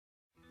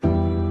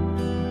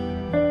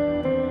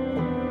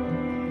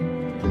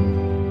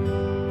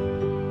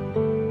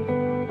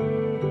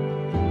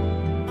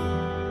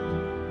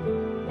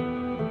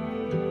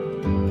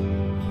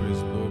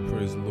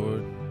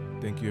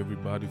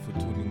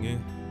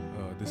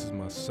This is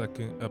my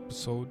second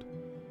episode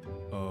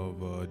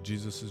of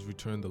Jesus'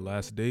 Return, the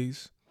Last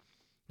Days.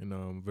 And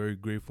I'm very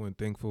grateful and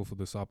thankful for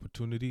this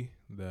opportunity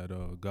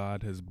that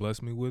God has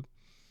blessed me with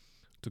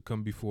to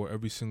come before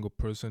every single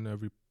person,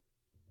 every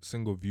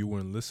single viewer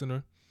and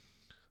listener,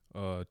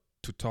 to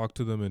talk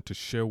to them and to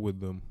share with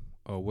them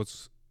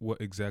what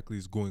exactly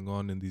is going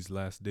on in these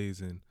last days,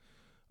 and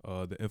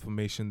the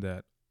information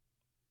that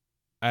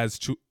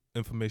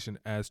information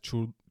as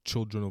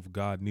children of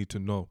God need to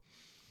know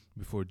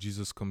before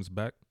Jesus comes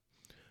back.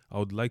 I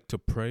would like to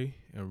pray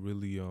and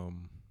really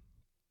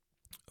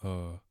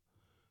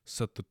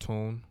set the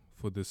tone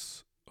for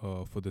this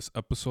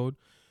episode,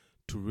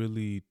 to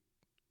really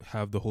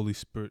have the Holy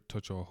Spirit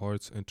touch our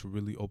hearts and to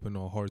really open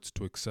our hearts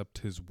to accept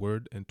His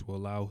word and to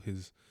allow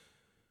His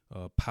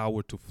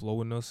power to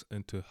flow in us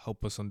and to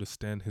help us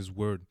understand His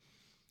word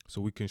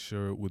so we can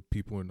share it with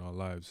people in our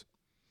lives.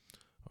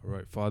 All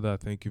right, Father, I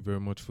thank you very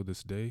much for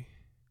this day.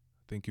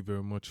 Thank you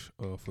very much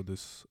for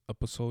this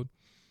episode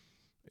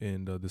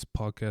and this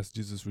podcast,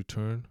 Jesus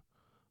Return,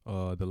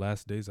 the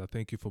last days. I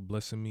thank you for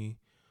blessing me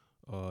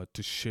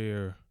to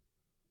share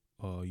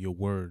your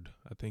word.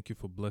 I thank you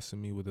for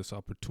blessing me with this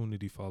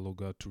opportunity, Father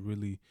God, to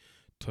really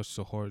touch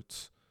the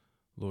hearts,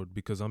 Lord,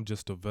 because I'm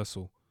just a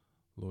vessel,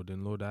 Lord.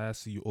 And Lord, I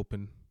ask you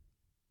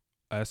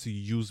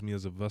use me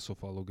as a vessel,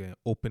 Father God, and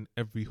open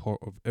every heart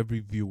of every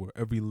viewer,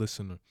 every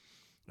listener,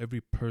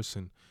 every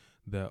person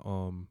that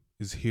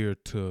is here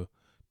to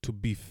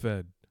be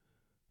fed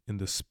in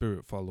the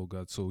spirit, Father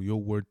God, so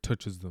your word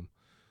touches them,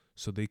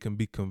 so they can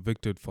be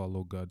convicted,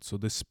 Father God. So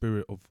this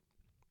spirit of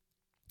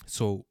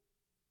so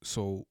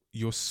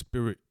your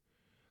spirit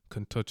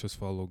can touch us,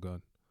 Father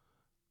God.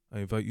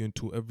 I invite you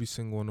into every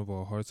single one of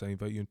our hearts. I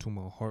invite you into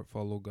my heart,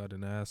 Father God,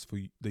 and I ask for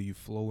that you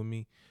flow in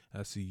me,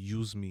 as you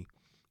use me,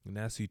 and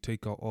as you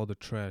take out all the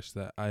trash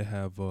that I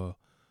have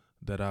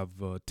that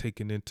I've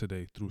taken in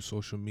today through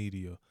social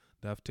media,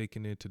 that I've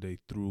taken in today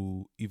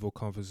through evil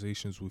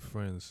conversations with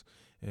friends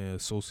and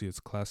associates,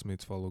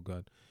 classmates, Father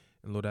God.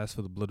 And Lord, I ask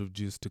for the blood of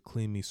Jesus to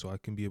clean me so I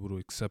can be able to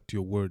accept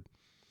your word,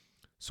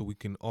 so we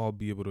can all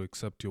be able to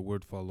accept your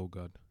word, Father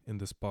God, in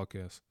this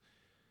podcast.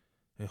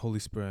 And Holy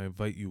Spirit, I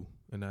invite you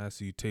and I ask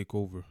that you take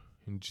over.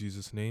 In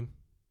Jesus' name,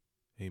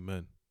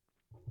 amen.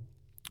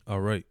 All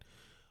right.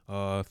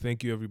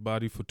 Thank you,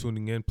 everybody, for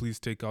tuning in. Please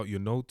take out your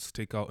notes.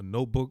 Take out a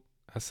notebook.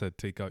 I said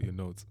take out your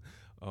notes.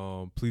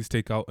 Please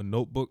take out a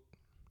notebook.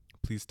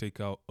 Please take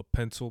out a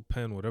pencil,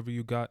 pen, whatever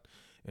you got.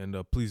 And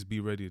please be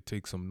ready to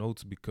take some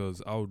notes,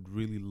 because I would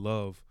really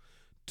love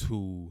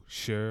to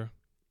share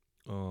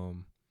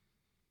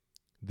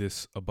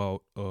this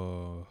about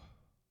the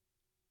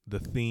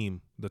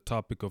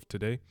topic of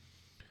today,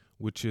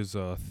 which is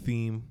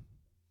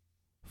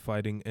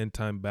fighting end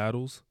time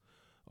battles,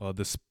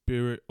 the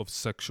spirit of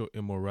sexual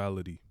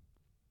immorality.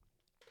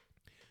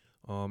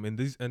 In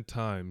these end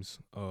times,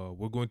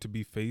 we're going to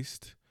be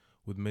faced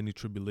with many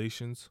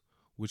tribulations,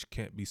 which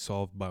can't be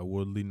solved by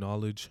worldly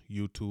knowledge,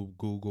 YouTube,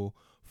 Google,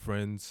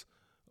 friends,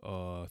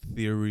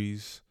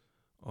 theories,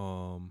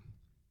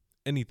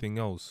 anything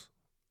else,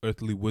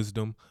 earthly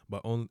wisdom,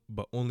 but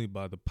only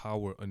by the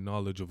power and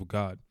knowledge of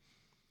God.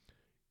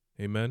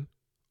 Amen.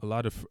 A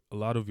lot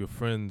of your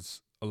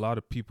friends, a lot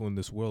of people in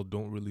this world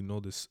don't really know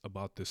this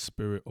about this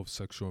spirit of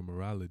sexual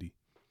immorality.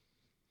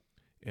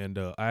 And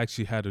I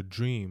actually had a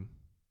dream.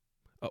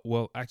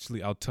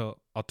 Actually, I'll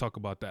talk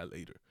about that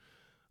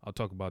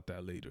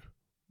later.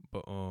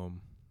 But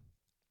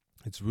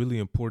it's really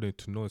important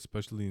to know,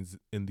 especially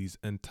in these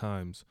end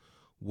times,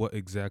 what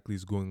exactly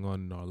is going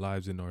on in our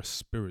lives, in our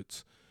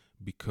spirits,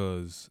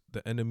 because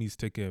the enemy's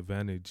taking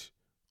advantage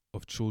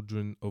of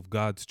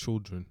God's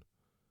children,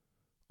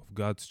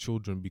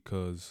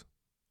 because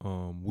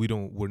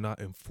we're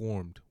not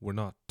informed, we're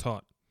not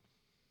taught,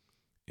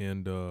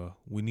 and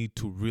we need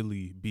to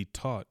really be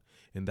taught,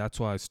 and that's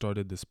why I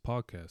started this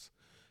podcast.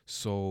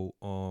 So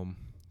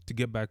to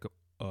get back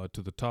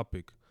to the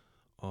topic,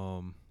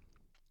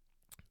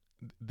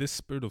 this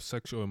spirit of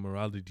sexual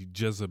immorality,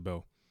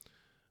 Jezebel,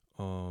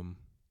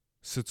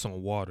 sits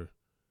on water,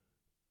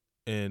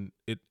 and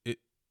it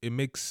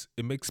makes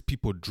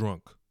people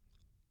drunk.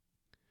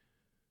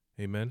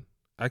 Amen.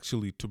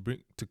 Actually,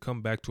 to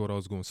come back to what I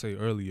was going to say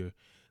earlier,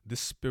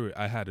 this spirit,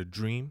 I had a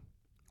dream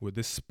where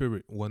this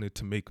spirit wanted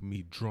to make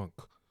me drunk.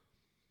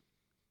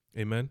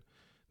 Amen.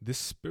 This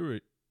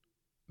spirit,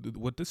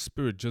 what this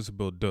spirit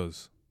Jezebel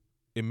does,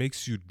 it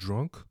makes you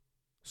drunk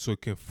so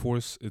it can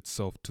force you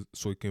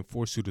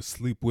to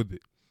sleep with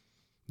it.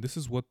 This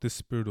is what this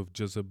spirit of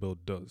Jezebel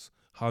does.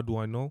 How do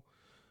I know?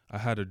 I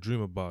had a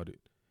dream about it.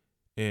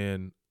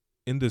 And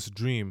in this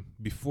dream,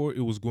 before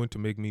it was going to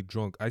make me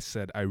drunk, I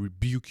said, I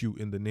rebuke you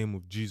in the name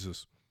of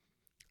Jesus.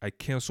 I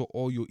cancel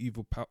all your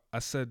evil power. I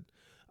said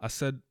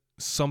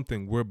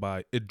something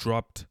whereby it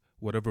dropped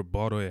whatever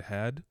bottle it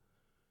had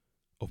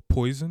of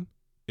poison.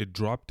 It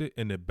dropped it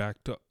and it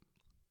backed up.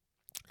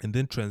 And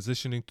then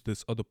transitioning to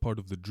this other part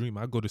of the dream,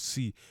 I go to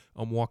see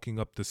I'm walking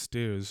up the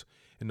stairs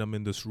and I'm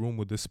in this room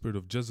with the spirit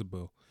of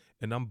Jezebel,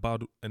 and I'm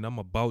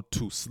about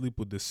to sleep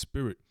with this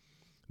spirit.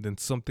 Then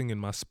something in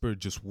my spirit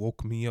just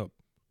woke me up.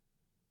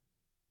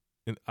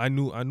 And I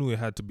knew it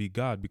had to be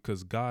God,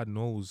 because God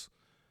knows.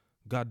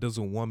 God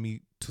doesn't want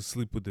me to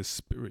sleep with this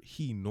spirit.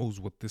 He knows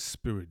what this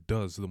spirit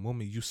does. The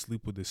moment you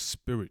sleep with this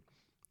spirit,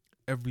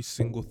 every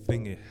single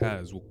thing it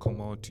has will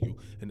come onto you,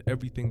 and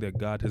everything that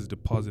God has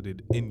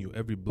deposited in you,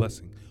 every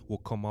blessing will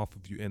come off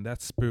of you, and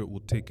that spirit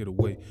will take it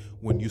away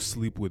when you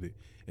sleep with it.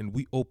 And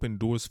we open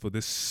doors for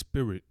this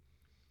spirit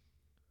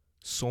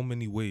so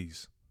many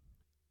ways,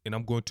 and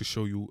I'm going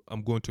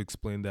to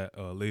explain that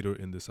later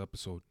in this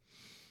episode.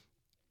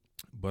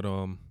 But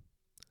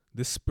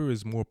this spirit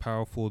is more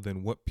powerful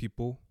than what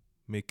people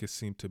make it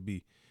seem to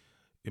be.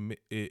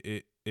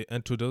 It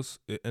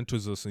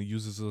enters us and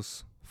uses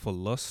us for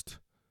lust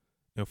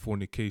and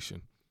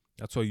fornication.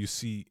 That's why you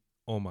see,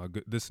 oh my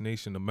god, this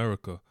nation,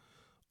 America,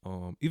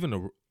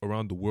 even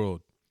around the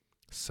world,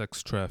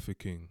 sex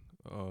trafficking,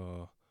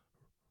 uh,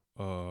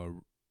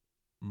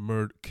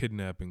 murder,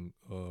 kidnapping,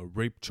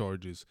 rape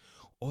charges,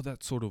 all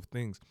that sort of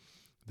things.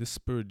 This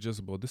spirit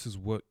Jezebel, this is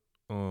what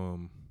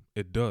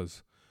it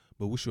does.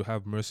 But we should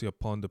have mercy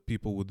upon the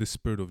people with this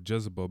spirit of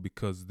Jezebel,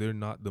 because they're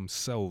not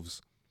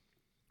themselves.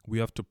 We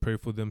have to pray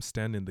for them,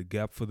 stand in the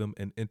gap for them,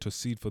 and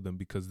intercede for them,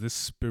 because this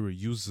spirit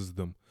uses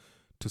them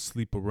to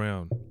sleep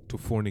around, to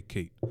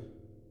fornicate,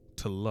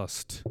 to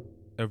lust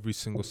every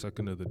single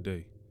second of the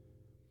day.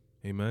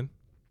 Amen.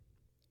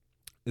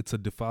 It's a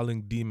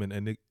defiling demon,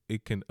 and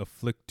it can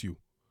afflict you.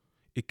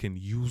 It can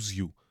use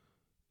you,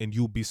 and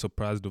you'll be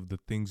surprised of the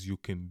things you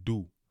can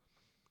do.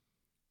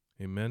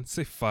 Amen.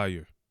 Say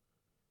fire.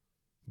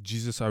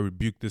 Jesus, I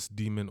rebuke this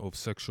demon of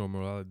sexual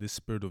immorality, this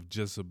spirit of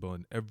Jezebel,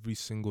 and every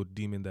single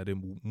demon that it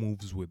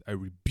moves with. I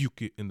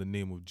rebuke it in the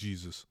name of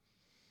Jesus.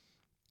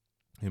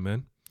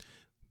 Amen.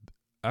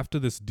 After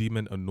this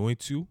demon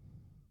anoints you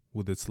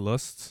with its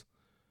lusts,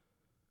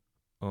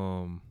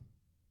 after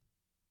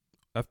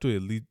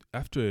it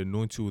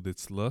anoints you with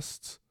its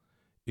lusts,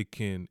 it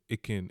can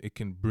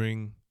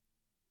bring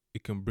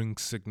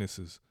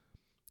sicknesses.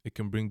 It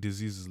can bring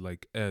diseases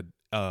like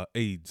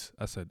AIDS.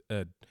 I said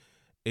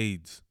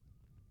AIDS.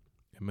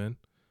 Amen.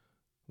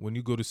 When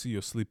you go to see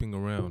you're sleeping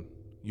around,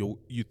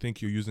 you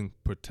think you're using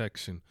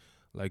protection,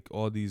 like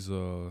all these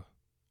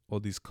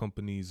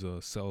companies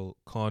sell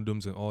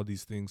condoms and all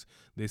these things.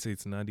 They say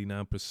it's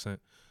 99%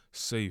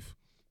 safe.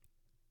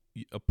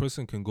 A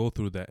person can go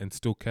through that and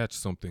still catch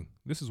something.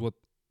 This is what,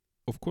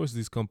 of course,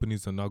 these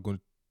companies are not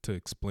going to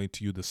explain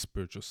to you the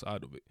spiritual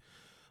side of it.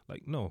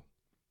 Like, no.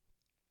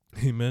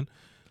 Amen.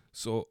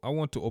 So I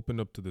want to open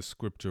up to the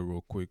scripture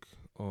real quick.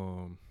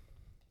 In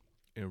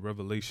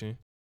Revelation.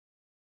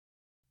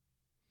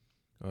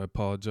 I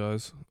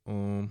apologize.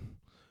 I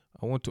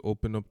want to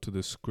open up to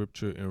the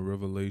scripture in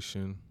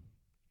Revelation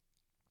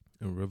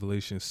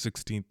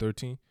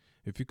 16:13.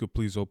 If you could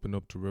please open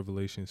up to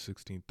Revelation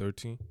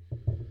 16:13.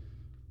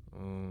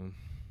 I'm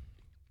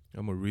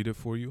gonna read it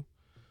for you.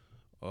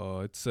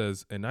 It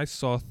says, "And I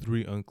saw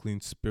 3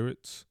 unclean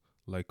spirits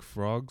like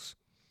frogs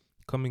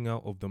coming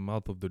out of the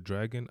mouth of the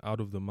dragon,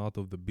 out of the mouth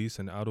of the beast,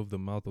 and out of the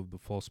mouth of the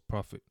false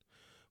prophet.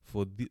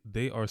 For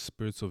they are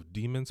spirits of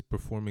demons,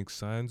 performing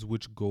signs,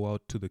 which go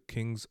out to the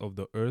kings of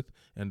the earth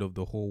and of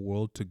the whole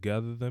world to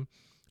gather them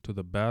to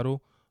the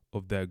battle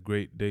of that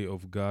great day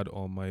of God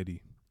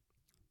Almighty."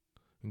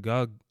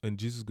 And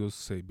Jesus goes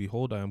to say,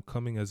 "Behold, I am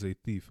coming as a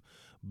thief.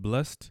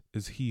 Blessed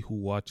is he who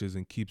watches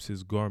and keeps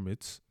his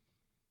garments,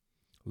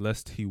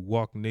 lest he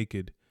walk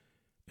naked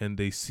and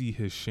they see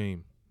his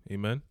shame."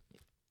 Amen.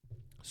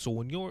 So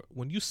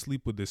when you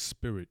sleep with this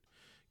spirit,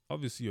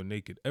 obviously you're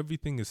naked.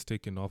 Everything is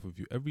taken off of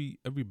you. Every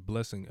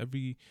blessing,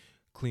 every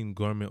clean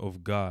garment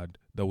of God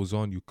that was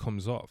on you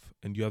comes off,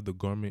 and you have the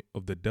garment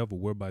of the devil,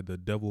 whereby the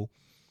devil,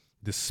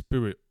 the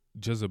spirit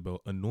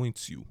Jezebel,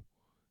 anoints you,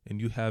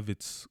 and you have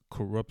its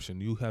corruption,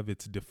 you have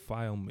its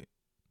defilement.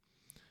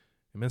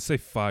 Amen. Say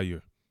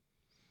fire.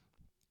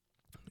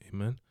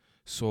 Amen.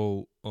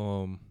 So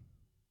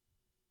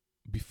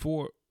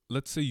before,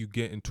 let's say you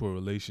get into a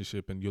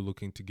relationship and you're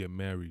looking to get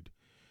married,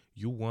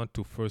 you want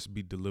to first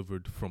be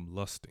delivered from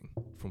lusting,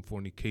 from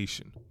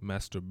fornication,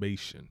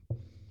 masturbation,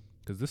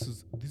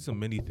 because these are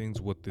many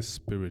things what this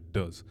spirit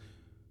does.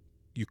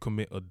 You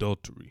commit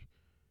adultery,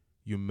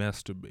 you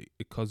masturbate.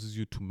 It causes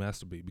you to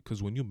masturbate,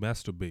 because when you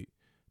masturbate,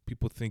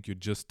 people think you're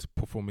just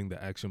performing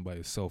the action by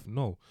yourself.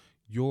 No,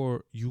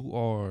 you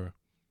are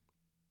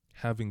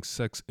having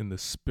sex in the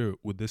spirit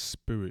with this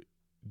spirit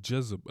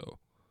Jezebel,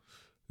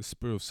 the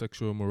spirit of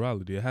sexual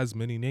immorality. It has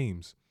many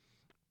names.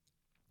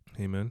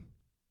 Amen.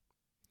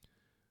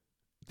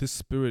 This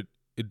spirit,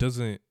 it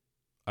doesn't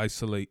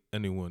isolate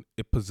anyone.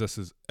 It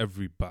possesses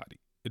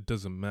everybody. It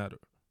doesn't matter.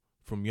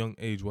 From young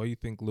age, why you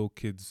think little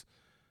kids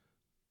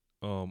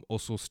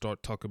also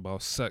start talking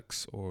about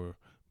sex, or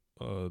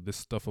this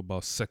stuff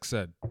about sex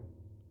ed?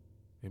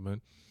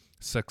 Amen.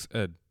 Sex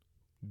ed.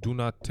 Do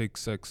not take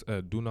sex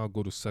ed. Do not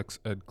go to sex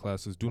ed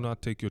classes. Do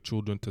not take your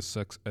children to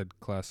sex ed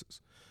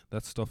classes.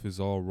 That stuff is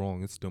all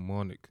wrong. It's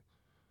demonic.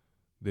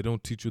 They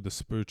don't teach you the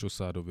spiritual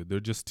side of it. They're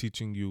just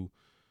teaching you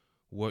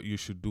what you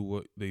should do,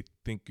 what they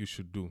think you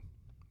should do.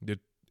 They're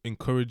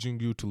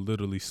encouraging you to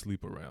literally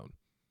sleep around.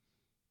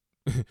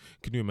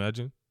 Can you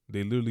imagine?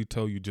 They literally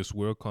tell you just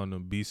wear a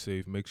condom, be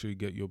safe, make sure you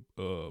get your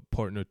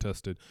partner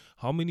tested.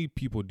 How many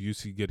people do you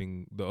see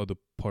getting the other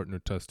partner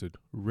tested?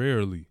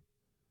 Rarely.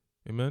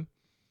 Amen.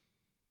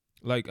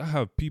 Like I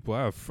have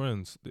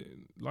friends.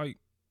 Like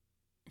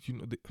you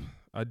know,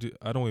 I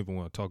don't even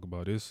want to talk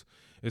about this.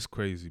 It's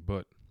crazy,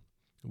 but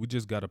we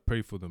just gotta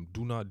pray for them.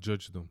 Do not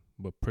judge them,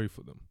 but pray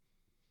for them.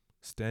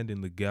 Stand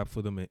in the gap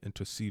for them and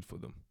intercede for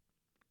them.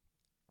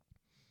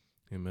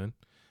 Amen.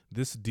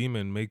 This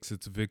demon makes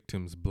its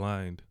victims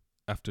blind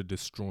after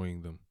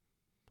destroying them,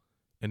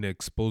 and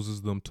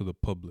exposes them to the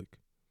public.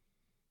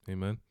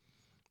 Amen.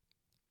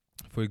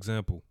 For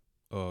example,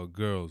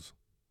 girls,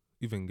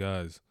 even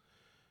guys,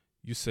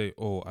 you say,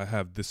 "Oh, I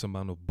have this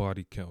amount of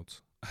body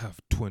counts. I have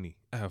 20,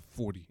 I have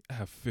 40, I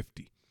have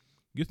 50."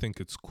 You think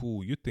it's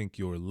cool. You think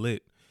you're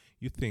lit.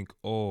 You think,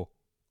 "Oh,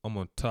 I'm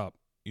on top."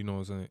 You know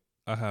what I'm saying?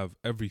 I have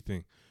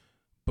everything.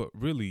 But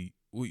really,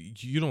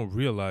 you don't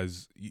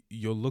realize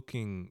you're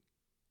looking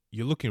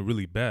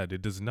really bad.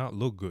 It does not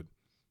look good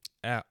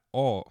at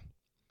all.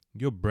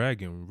 You're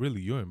bragging.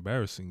 Really, you're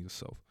embarrassing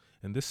yourself.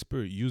 And this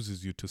spirit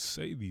uses you to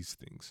say these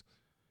things.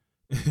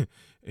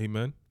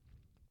 Amen.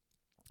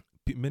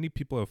 Many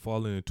people have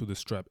fallen into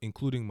this trap,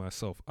 including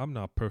myself. I'm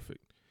not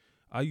perfect.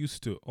 I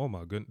used to, oh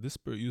my goodness, this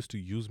spirit used to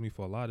use me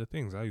for a lot of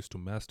things. I used to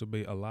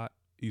masturbate a lot.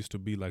 It used to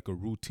be like a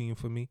routine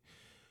for me.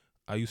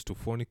 I used to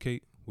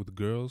fornicate with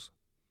girls.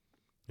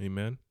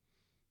 Amen.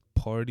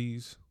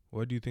 Parties.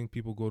 Why do you think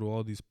people go to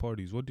all these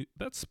parties?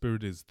 That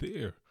spirit is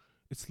there.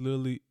 It's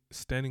literally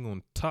standing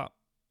on top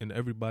in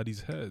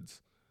everybody's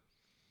heads.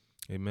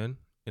 Amen.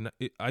 And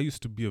I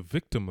used to be a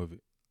victim of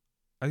it.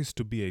 I used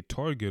to be a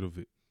target of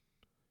it.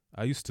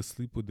 I used to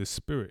sleep with this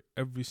spirit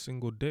every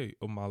single day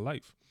of my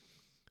life.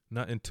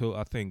 Not until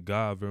I thank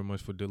God very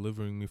much for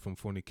delivering me from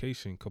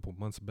fornication a couple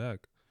months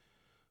back.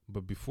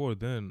 But before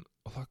then,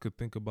 all I could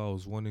think about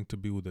was wanting to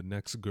be with the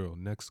next girl,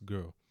 next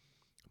girl.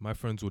 My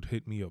friends would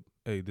hit me up.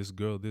 Hey, this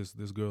girl, this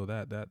girl,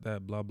 that,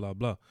 blah, blah,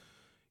 blah.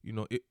 You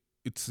know,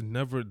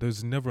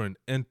 there's never an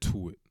end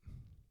to it.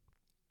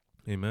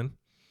 Amen.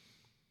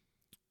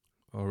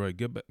 All right,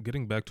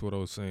 getting back to what I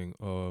was saying.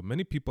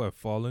 Many people have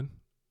fallen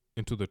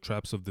into the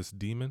traps of this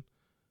demon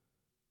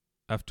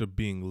after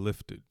being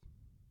lifted,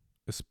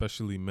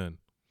 especially men.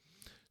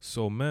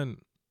 So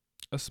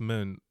us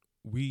men,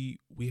 we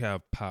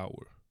have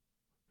power.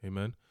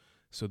 Amen.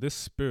 So this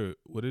spirit,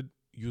 what it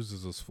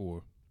uses us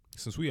for,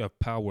 since we have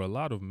power, a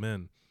lot of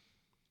men,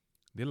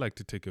 they like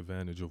to take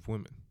advantage of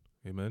women.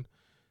 Amen.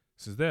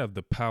 Since they have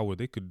the power,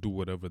 they could do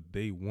whatever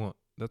they want.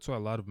 That's why a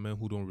lot of men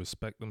who don't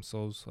respect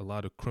themselves, a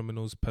lot of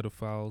criminals,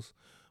 pedophiles,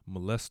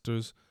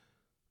 molesters,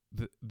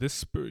 this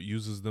spirit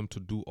uses them to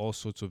do all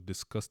sorts of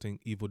disgusting,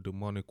 evil,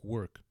 demonic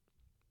work.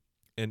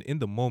 And in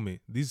the moment,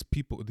 these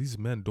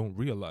men don't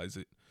realize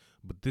it,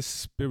 but this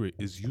spirit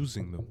is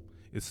using them.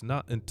 It's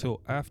not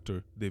until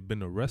after they've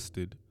been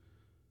arrested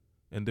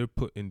and they're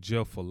put in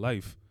jail for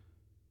life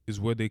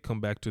is where they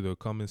come back to their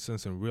common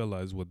sense and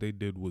realize what they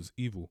did was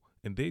evil.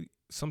 And they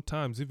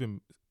sometimes even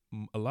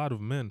a lot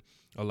of men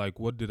are like,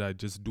 "What did I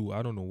just do?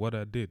 I don't know what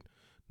I did."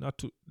 Not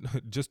to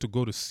just to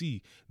go to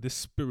see this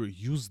spirit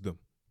use them.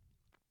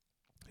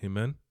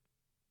 Amen.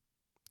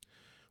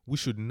 We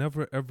should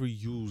never ever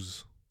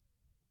use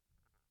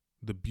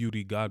the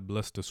beauty God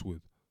blessed us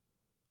with,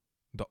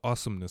 the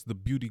awesomeness, the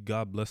beauty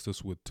God blessed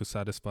us with to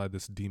satisfy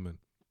this demon,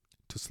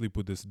 to sleep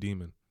with this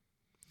demon.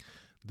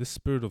 This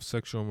spirit of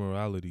sexual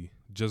immorality,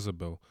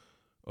 Jezebel,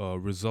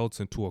 results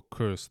into a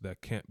curse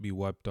that can't be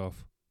wiped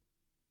off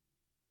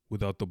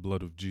without the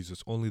blood of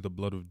Jesus. Only the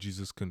blood of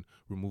Jesus can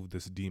remove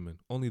this demon.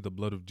 Only the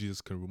blood of Jesus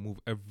can remove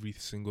every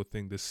single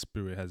thing this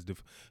spirit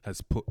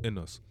has put in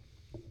us.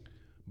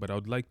 But I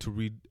would like to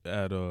read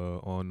at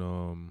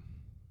on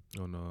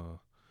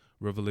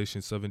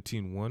Revelation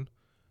 17:1.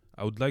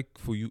 I would like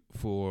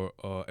for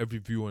every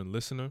viewer and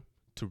listener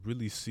to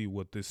really see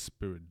what this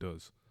spirit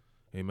does.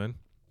 Amen.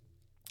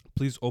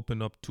 Please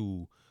open up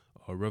to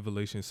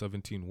Revelation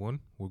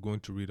 17:1. We're going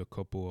to read a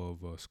couple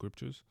of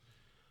scriptures.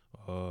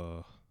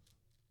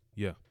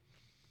 Yeah.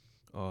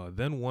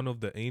 Then one of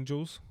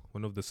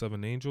the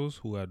seven angels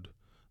who had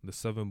the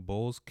seven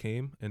bowls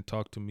came and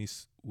talked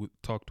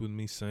with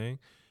me, saying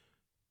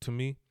to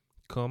me,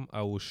 "Come,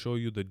 I will show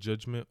you the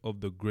judgment of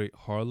the great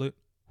harlot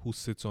who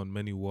sits on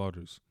many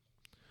waters,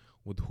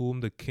 with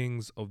whom the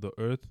kings of the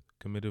earth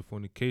committed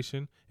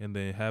fornication, and the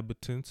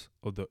inhabitants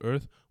of the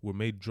earth were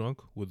made drunk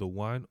with the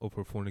wine of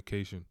her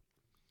fornication."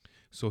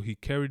 So he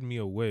carried me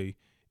away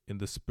in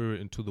the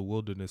spirit into the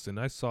wilderness, and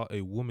I saw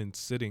a woman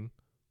sitting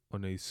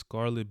on a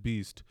scarlet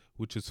beast,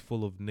 which is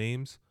full of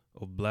names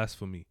of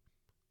blasphemy,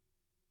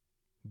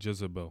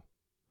 Jezebel,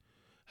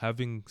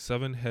 having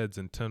 7 heads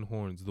and 10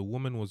 horns. The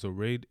woman was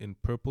arrayed in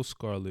purple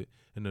scarlet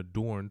and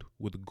adorned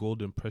with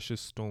gold and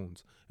precious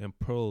stones and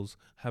pearls,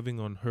 having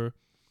on her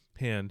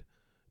hand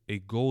a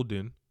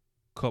golden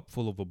cup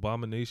full of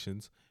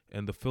abominations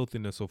and the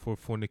filthiness of her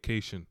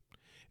fornication.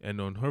 And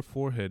on her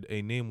forehead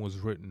a name was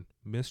written,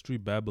 Mystery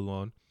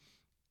Babylon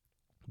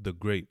the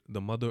Great,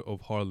 the mother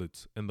of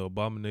harlots and the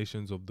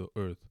abominations of the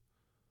earth.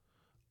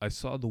 I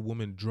saw the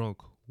woman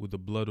drunk with the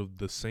blood of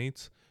the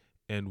saints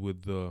and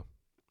with the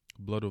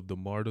blood of the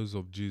martyrs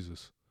of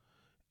Jesus.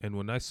 And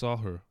when I saw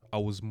her, I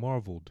was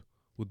marveled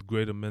with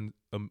great I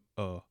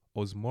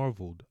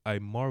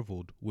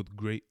marveled with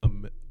great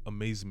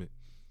amazement.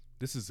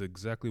 This is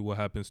exactly what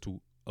happens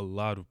to a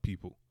lot of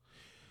people.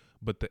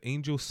 But the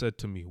angel said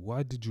to me,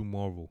 "Why did you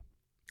marvel?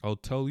 I'll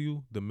tell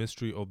you the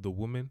mystery of the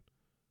woman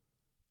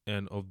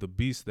and of the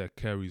beast that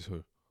carries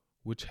her,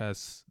 which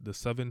has the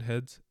 7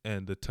 heads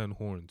and the 10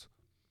 horns.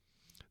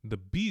 The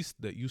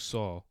beast that you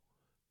saw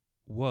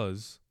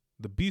was,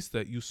 the beast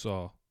that you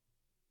saw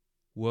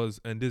was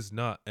and is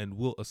not and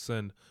will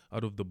ascend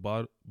out of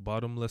the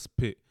bottomless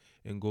pit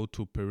and go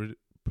to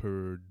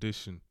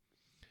perdition.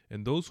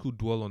 And those who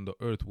dwell on the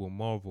earth will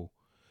marvel,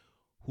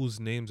 whose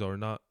names are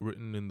not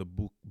written in the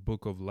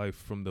book of life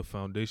from the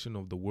foundation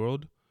of the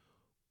world,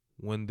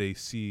 when they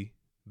see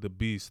the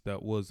beast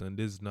that was and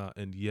is not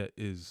and yet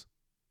is."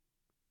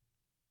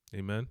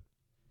 Amen.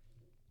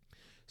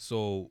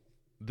 So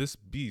this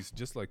beast,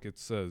 just like it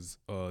says,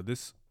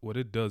 this what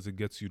it does, it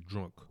gets you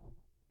drunk.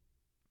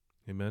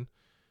 Amen.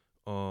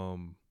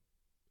 Um,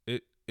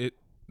 it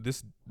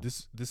this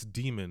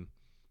demon,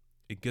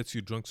 it gets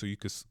you drunk so you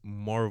can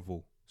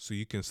marvel, so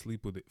you can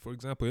sleep with it. For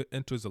example, it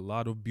enters a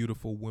lot of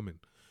beautiful women.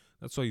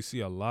 That's why you see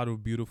a lot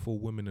of beautiful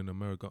women in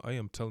America. I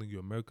am telling you,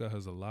 America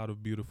has a lot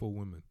of beautiful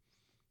women.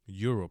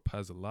 Europe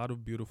has a lot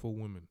of beautiful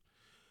women.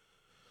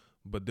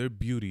 But their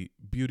beauty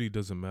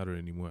doesn't matter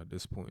anymore at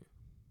this point.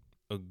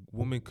 A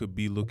woman could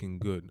be looking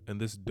good,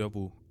 and this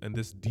devil and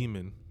this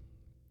demon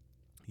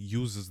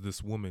uses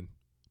this woman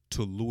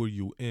to lure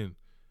you in.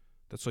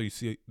 That's why you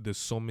see there's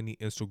so many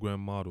Instagram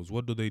models.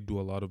 What do they do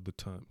a lot of the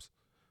times?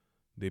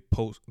 They're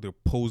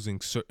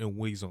posing certain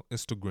ways on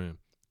Instagram,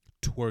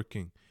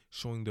 twerking,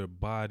 showing their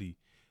body,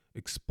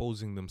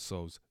 exposing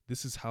themselves.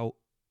 This is how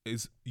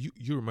is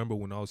you remember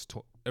when I was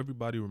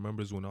everybody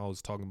remembers when I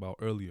was talking about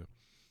earlier.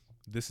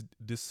 This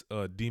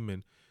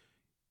demon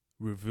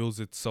reveals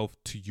itself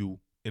to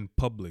you in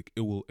public.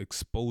 It will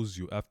expose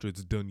you after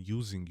it's done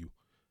using you.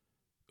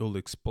 It will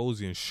expose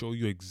you and show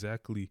you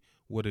exactly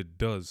what it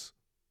does,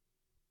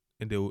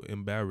 and it will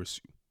embarrass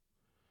you.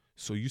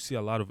 So you see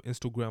a lot of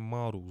Instagram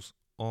models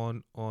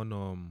on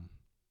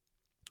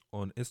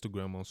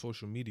Instagram, on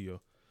social media.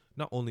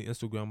 Not only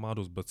Instagram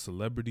models, but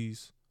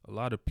celebrities, a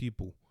lot of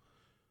people.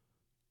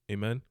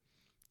 Amen.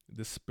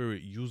 This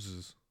spirit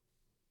uses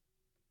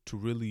to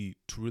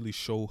really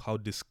show how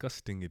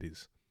disgusting it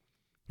is.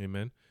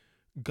 Amen.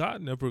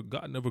 God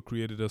never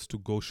created us to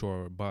go show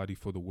our body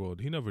for the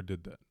world. He never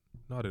did that.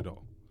 Not at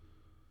all.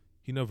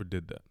 He never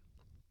did that.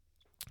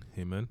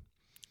 Amen.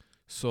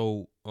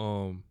 So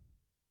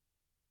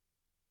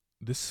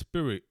this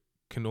spirit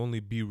can only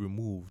be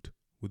removed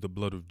with the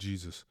blood of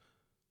Jesus.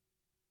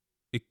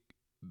 It,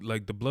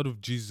 like the blood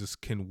of Jesus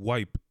can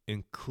wipe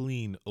and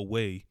clean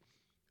away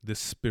this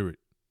spirit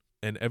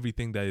and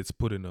everything that it's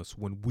put in us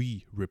when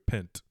we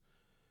repent.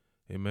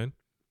 Amen.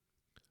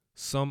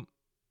 Some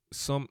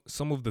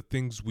of the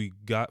things we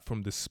got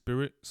from the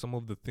spirit, some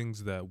of the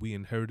things that we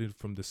inherited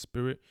from the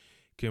spirit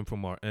came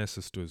from our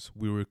ancestors.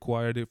 We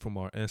required it from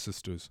our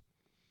ancestors.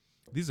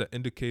 These are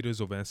indicators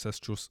of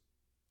ancestral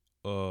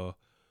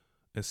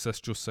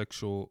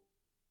sexual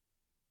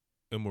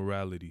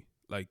immorality.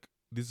 Like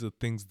these are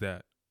things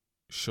that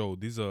show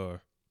that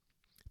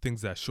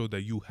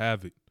you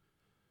have it.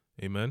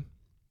 Amen.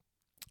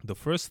 The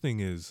first thing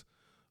is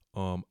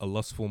a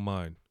lustful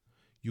mind.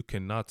 You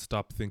cannot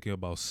stop thinking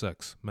about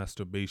sex,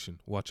 masturbation,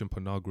 watching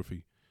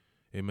pornography.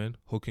 Amen.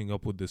 Hooking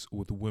up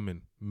with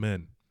women,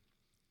 men.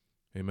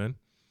 Amen.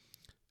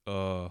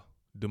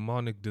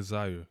 Demonic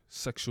desire,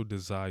 sexual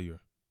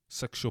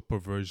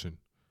perversion.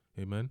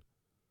 Amen.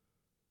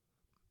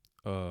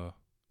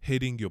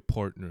 Hating your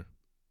partner.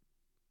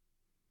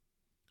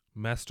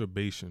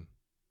 Masturbation.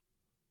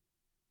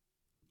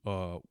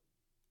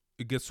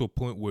 It gets to a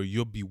point where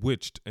you're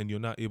bewitched and you're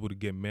not able to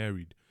get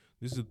married.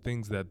 These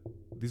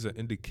are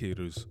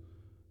indicators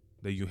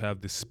that you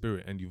have this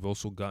spirit, and you've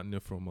also gotten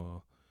it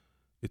from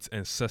it's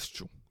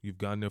ancestral. You've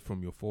gotten it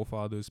from your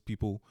forefathers,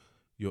 people,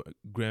 your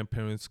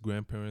grandparents,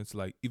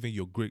 like even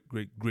your great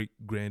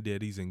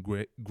granddaddies and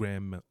great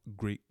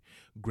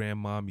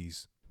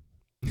grandmommies.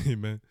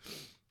 Amen.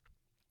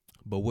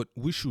 But what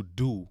we should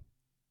do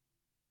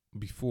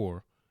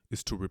before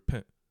is to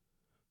repent,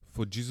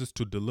 for Jesus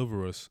to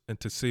deliver us and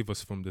to save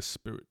us from this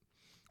spirit.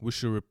 We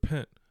should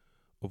repent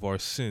of our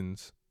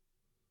sins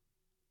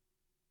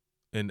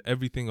and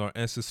everything our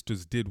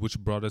ancestors did, which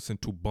brought us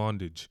into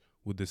bondage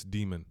with this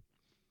demon.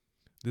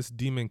 This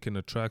demon can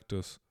attract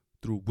us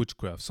through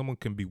witchcraft. Someone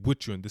can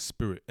bewitch you and this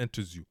spirit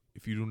enters you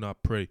if you do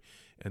not pray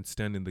and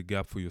stand in the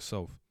gap for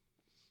yourself.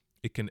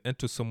 It can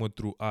enter someone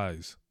through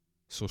eyes,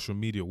 social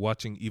media,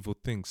 watching evil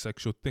things,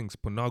 sexual things,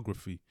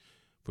 pornography,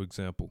 for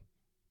example.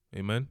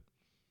 Amen.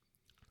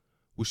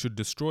 We should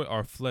destroy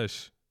our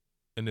flesh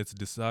and its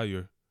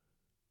desire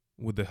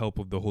with the help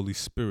of the Holy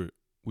Spirit.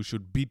 We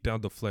should beat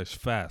down the flesh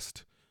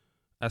fast.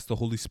 Ask the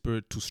Holy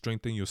Spirit to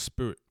strengthen your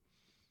spirit.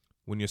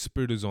 When your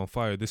spirit is on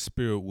fire, this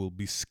spirit will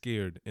be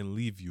scared and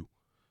leave you.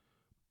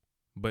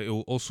 But it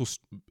will also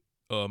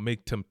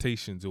make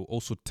temptations. It will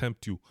also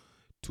tempt you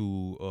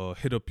to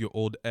hit up your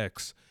old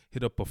ex,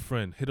 hit up a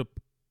friend, hit up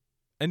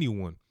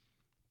anyone.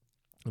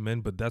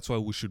 Amen. But that's why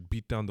we should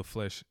beat down the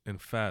flesh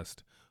and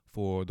fast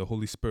for the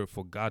Holy Spirit,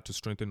 for God to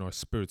strengthen our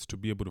spirits to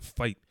be able to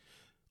fight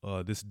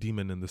this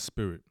demon in the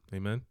spirit.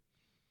 Amen.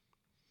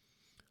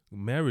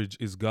 Marriage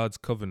is God's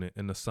covenant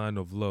and a sign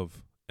of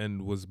love,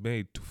 and was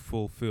made to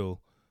fulfill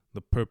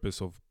the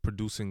purpose of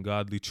producing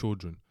godly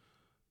children.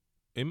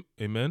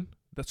 Amen.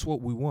 That's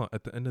what we want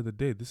at the end of the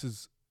day. This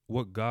is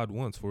what God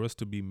wants, for us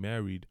to be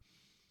married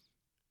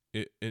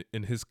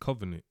in His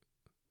covenant.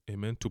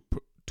 Amen.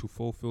 To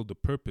fulfill the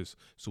purpose,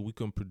 so we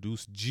can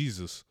produce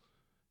Jesus.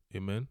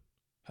 Amen.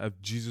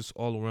 Have Jesus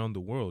all around the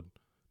world,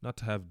 not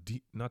to have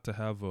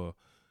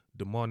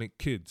demonic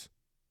kids.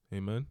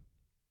 Amen.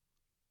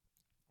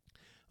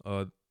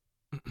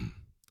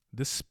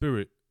 This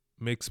spirit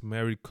makes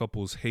married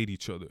couples hate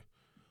each other,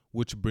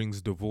 which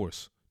brings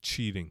divorce,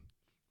 cheating.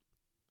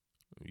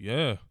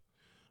 Yeah,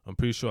 I'm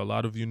pretty sure a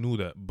lot of you knew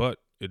that, but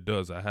it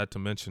does. I had to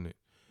mention it.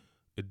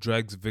 It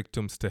drags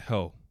victims to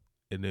hell,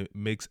 and it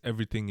makes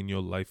everything in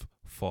your life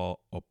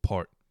fall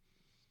apart.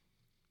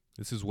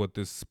 This is what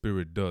this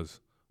spirit does.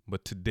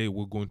 But today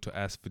we're going to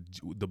ask for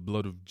the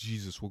blood of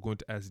Jesus. We're going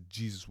to ask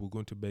Jesus. We're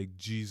going to beg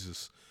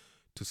Jesus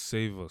to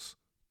save us,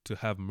 to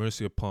have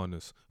mercy upon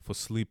us, for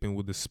sleeping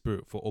with the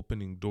spirit, for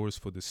opening doors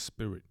for the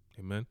spirit.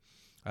 Amen.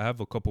 I have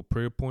a couple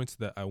prayer points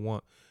that I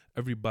want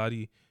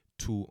everybody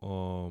to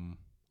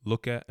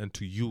look at and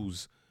to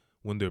use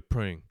when they're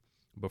praying.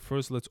 But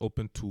first, let's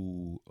open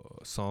to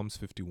Psalms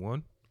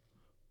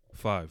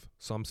 51:5.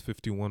 Psalms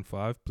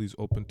 51:5. Please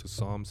open to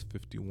Psalms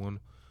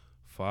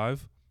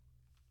 51:5,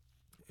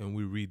 and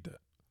we read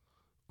that.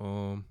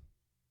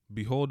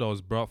 Behold, I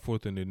was brought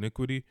forth in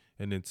iniquity,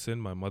 and in sin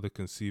my mother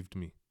conceived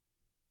me.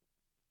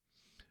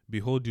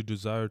 Behold, you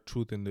desire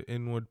truth in the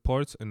inward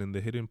parts, and in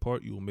the hidden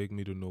part you will make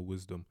me to know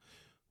wisdom.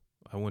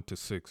 I went to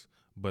 6.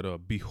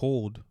 But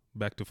behold,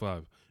 back to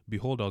 5.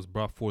 Behold, I was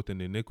brought forth in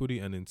iniquity,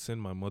 and in sin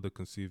my mother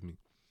conceived me.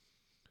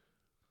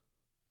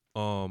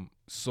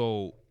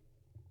 So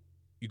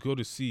you go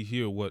to see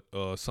here what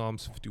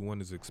Psalms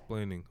 51 is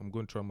explaining. I'm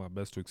going to try my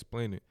best to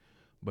explain it.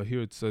 But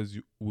here it says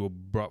you were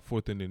brought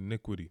forth in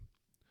iniquity.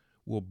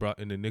 We were brought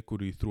in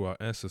iniquity through our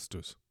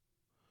ancestors,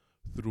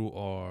 through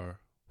our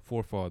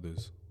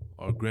forefathers,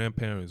 our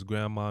grandparents,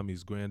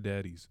 grandmommies,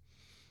 granddaddies.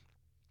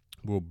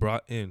 We were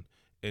brought in,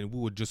 and we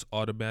were just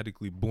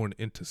automatically born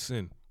into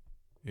sin.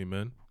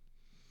 Amen.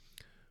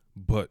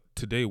 But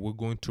today we're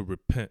going to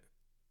repent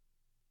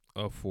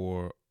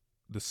for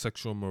the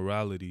sexual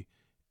morality,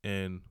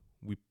 and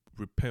we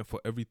repent for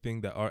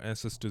everything that our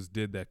ancestors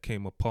did that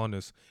came upon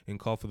us, and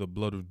call for the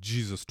blood of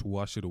Jesus to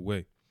wash it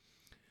away,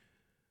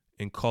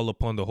 and call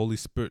upon the Holy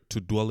Spirit to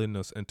dwell in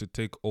us and to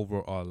take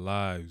over our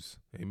lives.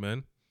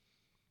 Amen.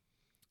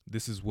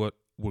 This is what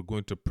we're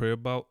going to pray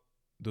about.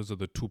 Those are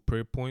the 2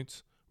 prayer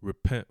points.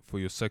 Repent for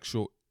the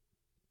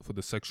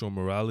sexual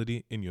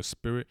morality in your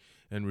spirit,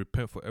 and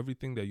repent for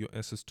everything that your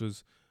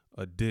ancestors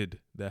did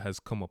that has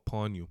come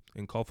upon you,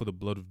 and call for the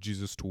blood of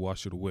Jesus to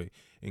wash it away,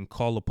 and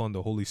call upon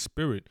the Holy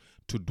Spirit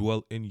to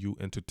dwell in you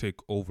and to take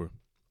over.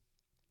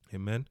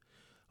 Amen.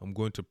 I'm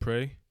going to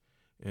pray,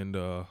 and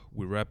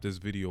we wrap this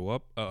video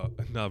up.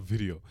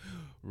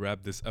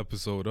 Wrap this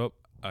episode up.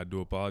 I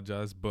do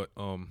apologize, but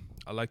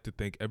I'd like to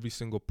thank every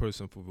single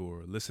person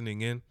for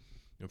listening in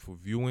and for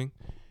viewing,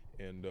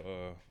 and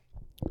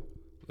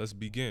let's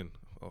begin.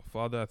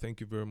 Father, I thank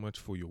you very much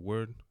for your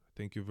word.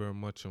 Thank you very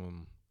much.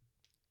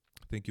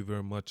 Thank you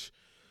very much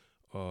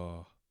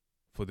for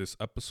this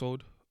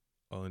episode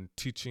on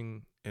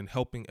teaching and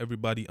helping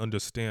everybody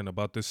understand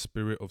about this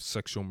spirit of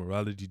sexual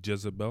morality,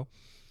 Jezebel.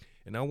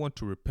 And I want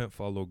to repent,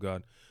 Father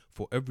God,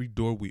 for every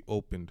door we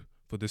opened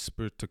for this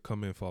spirit to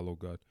come in, Father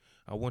God.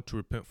 I want to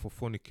repent for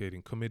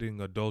fornicating, committing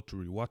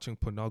adultery, watching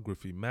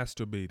pornography,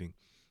 masturbating.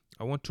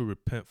 I want to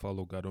repent,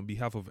 Father God, on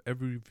behalf of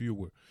every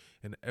viewer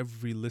and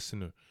every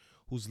listener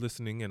who's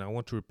listening in. I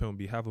want to repent on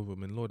behalf of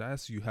them. And Lord, I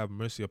ask you have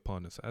mercy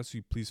upon us. I ask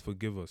you please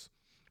forgive us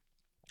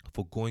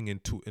for going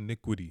into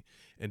iniquity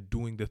and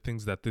doing the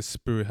things that this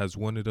spirit has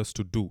wanted us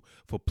to do,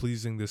 for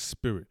pleasing this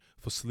spirit,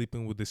 for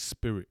sleeping with this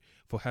spirit,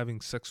 for having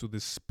sex with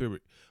this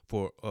spirit,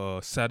 for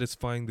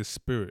satisfying this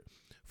spirit,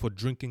 for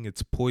drinking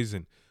its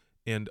poison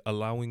and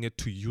allowing it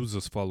to use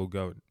us, Father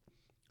God,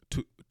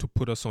 to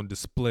put us on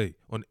display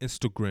on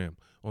Instagram,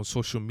 on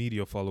social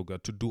media, Father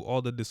God, to do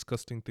all the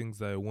disgusting things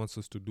that it wants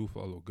us to do,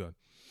 Father God.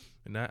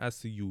 And I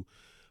ask that you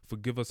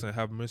forgive us and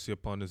have mercy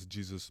upon us,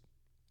 Jesus,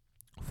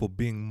 for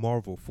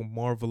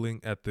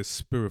marveling at this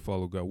spirit,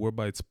 Father God,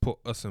 whereby it's put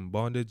us in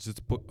bondage, it's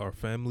put our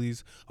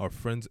families, our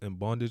friends in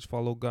bondage,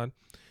 Father God.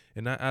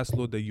 And I ask,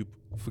 Lord, that you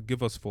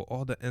forgive us for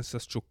all the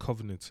ancestral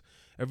covenants,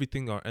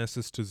 everything our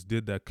ancestors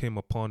did that came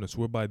upon us,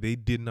 whereby they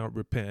did not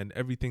repent, and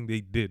everything they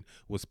did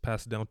was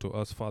passed down to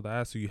us, Father. I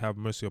ask that you have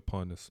mercy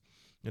upon us,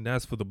 and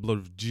ask for the blood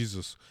of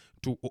Jesus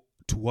to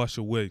wash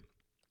away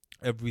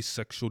every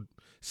sexual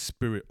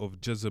spirit of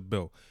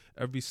Jezebel,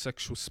 every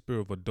sexual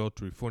spirit of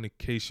adultery,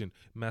 fornication,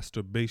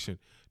 masturbation,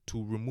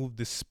 to remove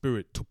this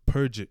spirit, to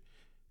purge it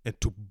and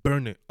to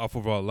burn it off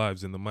of our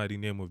lives in the mighty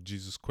name of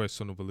Jesus Christ,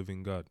 Son of a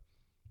living God.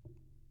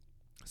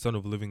 Son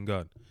of a living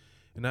God.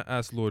 And I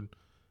ask, Lord,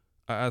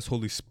 I ask,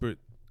 Holy Spirit,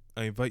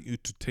 I invite you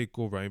to take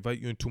over. I invite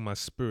you into my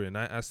spirit, and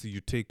I ask that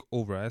you take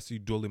over. I ask that you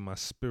dwell in my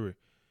spirit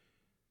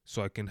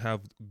so I can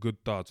have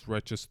good thoughts,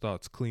 righteous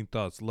thoughts, clean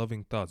thoughts,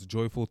 loving thoughts,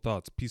 joyful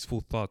thoughts,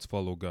 peaceful thoughts,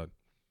 follow God.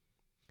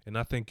 And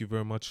I thank you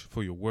very much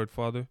for your word,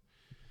 Father.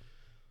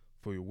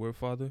 For your word,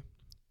 Father.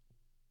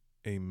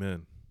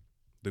 Amen.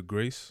 The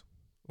grace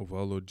of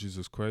our Lord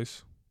Jesus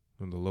Christ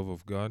and the love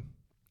of God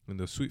and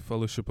the sweet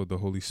fellowship of the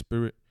Holy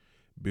Spirit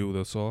be with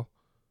us all,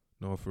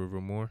 now and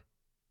forevermore.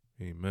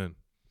 Amen.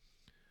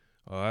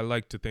 I'd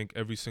like to thank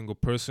every single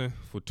person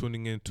for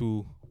tuning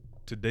into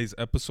today's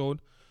episode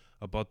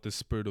about the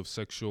spirit of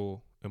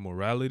sexual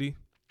immorality.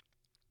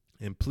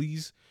 And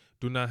please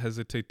do not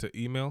hesitate to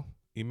email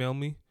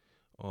me.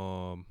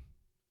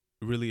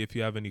 Really, if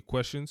you have any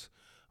questions,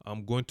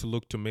 I'm going to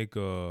look to make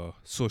an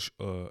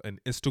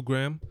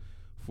Instagram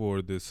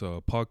for this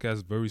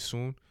podcast very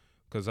soon,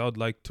 because I would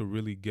like to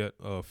really get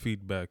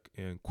feedback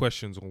and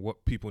questions on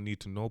what people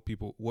need to know,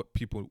 what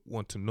people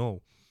want to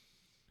know.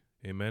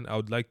 Amen. I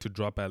would like to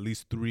drop at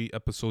least 3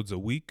 episodes a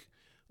week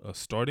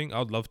starting. I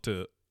would love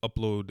to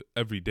upload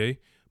every day,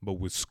 but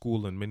with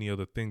school and many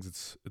other things,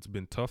 it's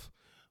been tough.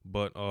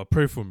 But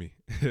pray for me.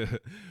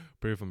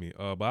 Pray for me.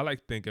 But I like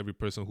to thank every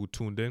person who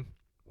tuned in.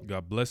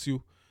 God bless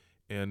you.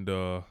 And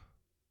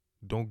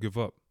don't give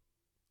up.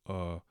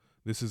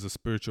 This is a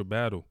spiritual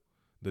battle.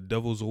 The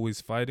devil's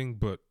always fighting,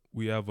 but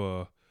we have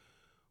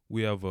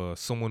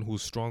someone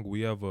who's strong.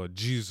 We have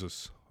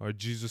Jesus. Our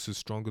Jesus is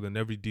stronger than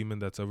every demon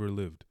that's ever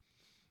lived.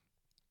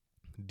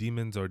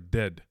 Demons are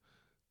dead.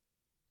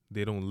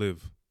 They don't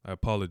live. I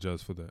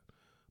apologize for that.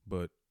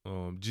 But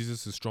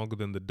Jesus is stronger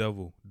than the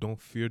devil. Don't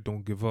fear.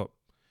 Don't give up.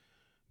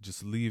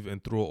 Just leave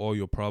and throw all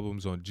your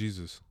problems on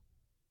Jesus.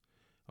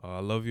 I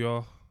love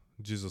y'all.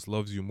 Jesus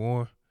loves you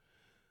more.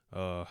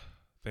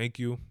 Thank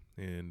you,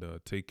 and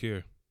take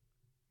care.